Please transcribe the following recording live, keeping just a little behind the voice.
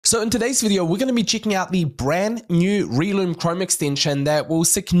So in today's video, we're going to be checking out the brand new Relume Chrome extension that will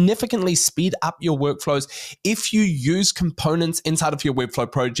significantly speed up your workflows if you use components inside of your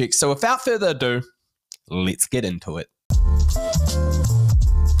Webflow project. So without further ado, let's get into it.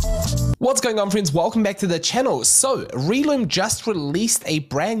 What's going on, friends? Welcome back to the channel. So Relume just released a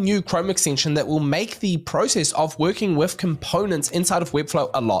brand new Chrome extension that will make the process of working with components inside of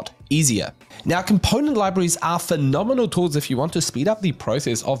Webflow a lot easier. Now, component libraries are phenomenal tools if you want to speed up the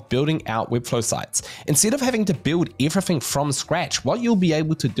process of building out Webflow sites. Instead of having to build everything from scratch, what you'll be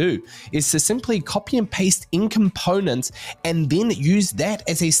able to do is to simply copy and paste in components and then use that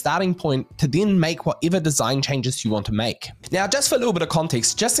as a starting point to then make whatever design changes you want to make. Now, just for a little bit of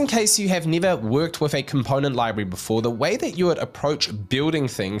context, just in case you have never worked with a component library before, the way that you would approach building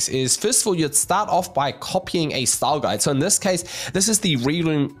things is, first of all, you'd start off by copying a style guide. So in this case, this is the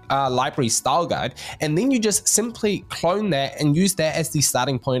Relume library style guide, and then you just simply clone that and use that as the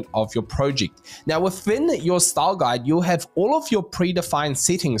starting point of your project. Now, within your style guide, you'll have all of your predefined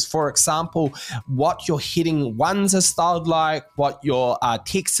settings. For example, what your heading ones are styled like, what your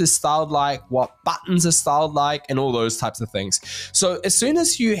text is styled like, what buttons are styled like, and all those types of things. So as soon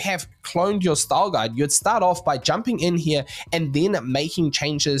as you have cloned your style guide, you'd start off by jumping in here and then making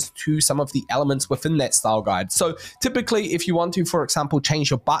changes to some of the elements within that style guide. So typically, if you want to, for example, change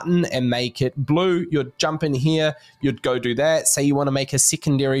your button and make it blue, you'd jump in here, you'd go do that. Say you want to make a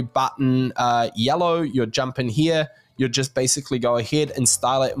secondary button yellow, you'd jump in here, you'd just basically go ahead and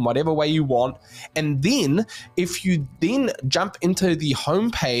style it in whatever way you want. And then if you then jump into the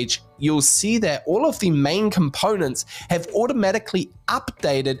home page, you'll see that all of the main components have automatically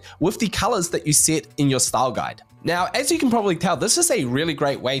updated with the colors that you set in your style guide. Now, as you can probably tell, this is a really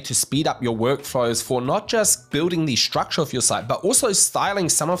great way to speed up your workflows for not just building the structure of your site, but also styling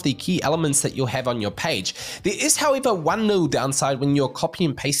some of the key elements that you'll have on your page. There is, however, one little downside when you're copy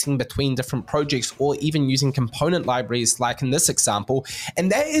and pasting between different projects or even using component libraries like in this example,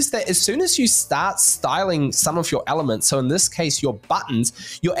 and that is that as soon as you start styling some of your elements, so in this case, your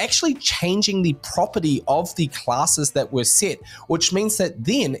buttons, you're actually changing the property of the classes that were set, which means that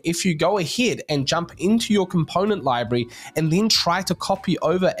then if you go ahead and jump into your component library and then try to copy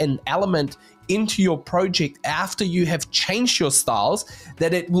over an element into your project after you have changed your styles,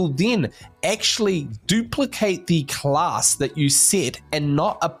 that it will then actually duplicate the class that you set and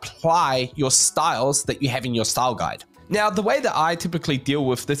not apply your styles that you have in your style guide. Now, the way that I typically deal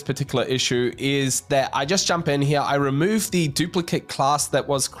with this particular issue is that I just jump in here, I remove the duplicate class that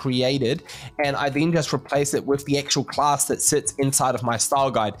was created, and I then just replace it with the actual class that sits inside of my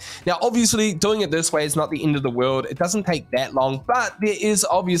style guide. Now, obviously, doing it this way is not the end of the world. It doesn't take that long, but there is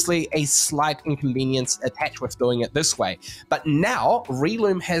obviously a slight inconvenience attached with doing it this way. But now,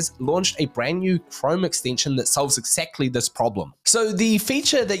 Relume has launched a brand new Chrome extension that solves exactly this problem. So the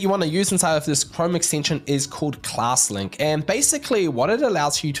feature that you want to use inside of this Chrome extension is called Class Link. And basically what it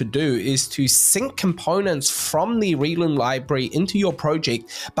allows you to do is to sync components from the Relume library into your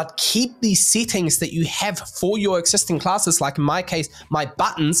project, but keep the settings that you have for your existing classes, like in my case, my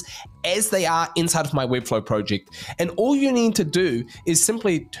buttons, as they are inside of my Webflow project. And all you need to do is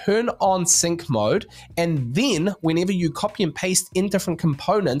simply turn on sync mode, and then whenever you copy and paste in different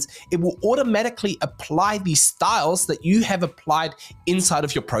components, it will automatically apply the styles that you have applied inside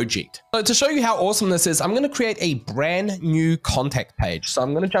of your project. So to show you how awesome this is, I'm going to create a brand new contact page. So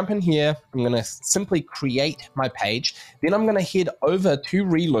I'm going to jump in here, I'm going to simply create my page, then I'm going to head over to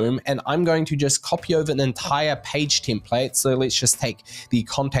Relume and I'm going to just copy over an entire page template. So let's just take the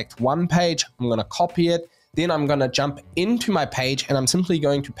contact one page, I'm going to copy it, then I'm going to jump into my page and I'm simply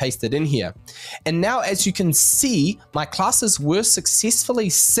going to paste it in here. And now, as you can see, my classes were successfully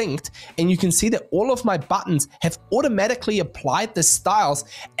synced, and you can see that all of my buttons have automatically applied the styles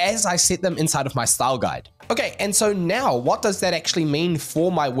as I set them inside of my style guide. Okay, and so now what does that actually mean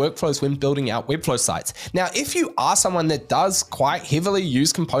for my workflows when building out Webflow sites? Now, if you are someone that does quite heavily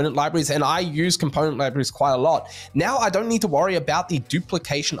use component libraries, and I use component libraries quite a lot, now I don't need to worry about the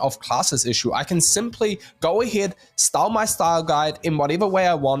duplication of classes issue. I can simply go ahead, style my style guide in whatever way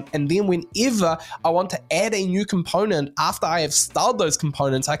I want, and then whenever I want to add a new component after I have styled those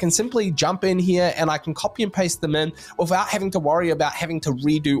components, I can simply jump in here and I can copy and paste them in without having to worry about having to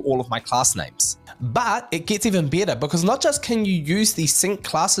redo all of my class names. But it gets even better, because not just can you use the sync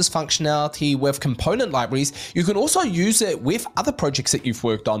classes functionality with component libraries, you can also use it with other projects that you've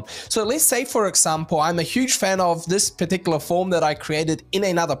worked on. So let's say, for example, I'm a huge fan of this particular form that I created in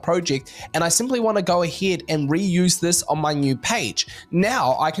another project, and I simply want to go ahead and reuse this on my new page.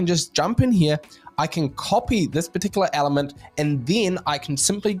 Now I can just jump in here, I can copy this particular element, and then I can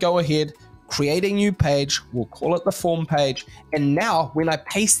simply go ahead, create a new page, we'll call it the form page, and now when I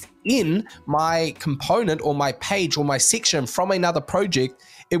paste in my component or my page or my section from another project,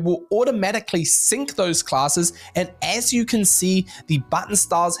 it will automatically sync those classes, and as you can see, the button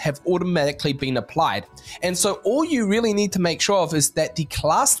styles have automatically been applied. And so all you really need to make sure of is that the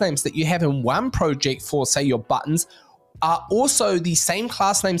class names that you have in one project for, say, your buttons are also the same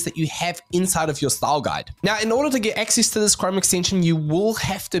class names that you have inside of your style guide. Now, in order to get access to this Chrome extension, you will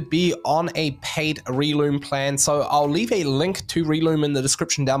have to be on a paid Relume plan. So I'll leave a link to Relume in the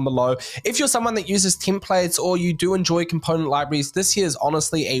description down below. If you're someone that uses templates or you do enjoy component libraries, this here is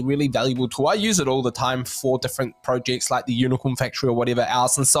honestly a really valuable tool. I use it all the time for different projects like the Unicorn Factory or whatever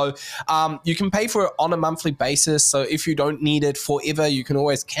else. And so you can pay for it on a monthly basis. So if you don't need it forever, you can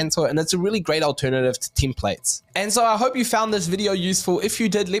always cancel it. And it's a really great alternative to templates. And so I hope you found this video useful. If you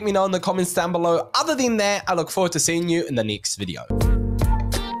did, let me know in the comments down below. Other than that, I look forward to seeing you in the next video.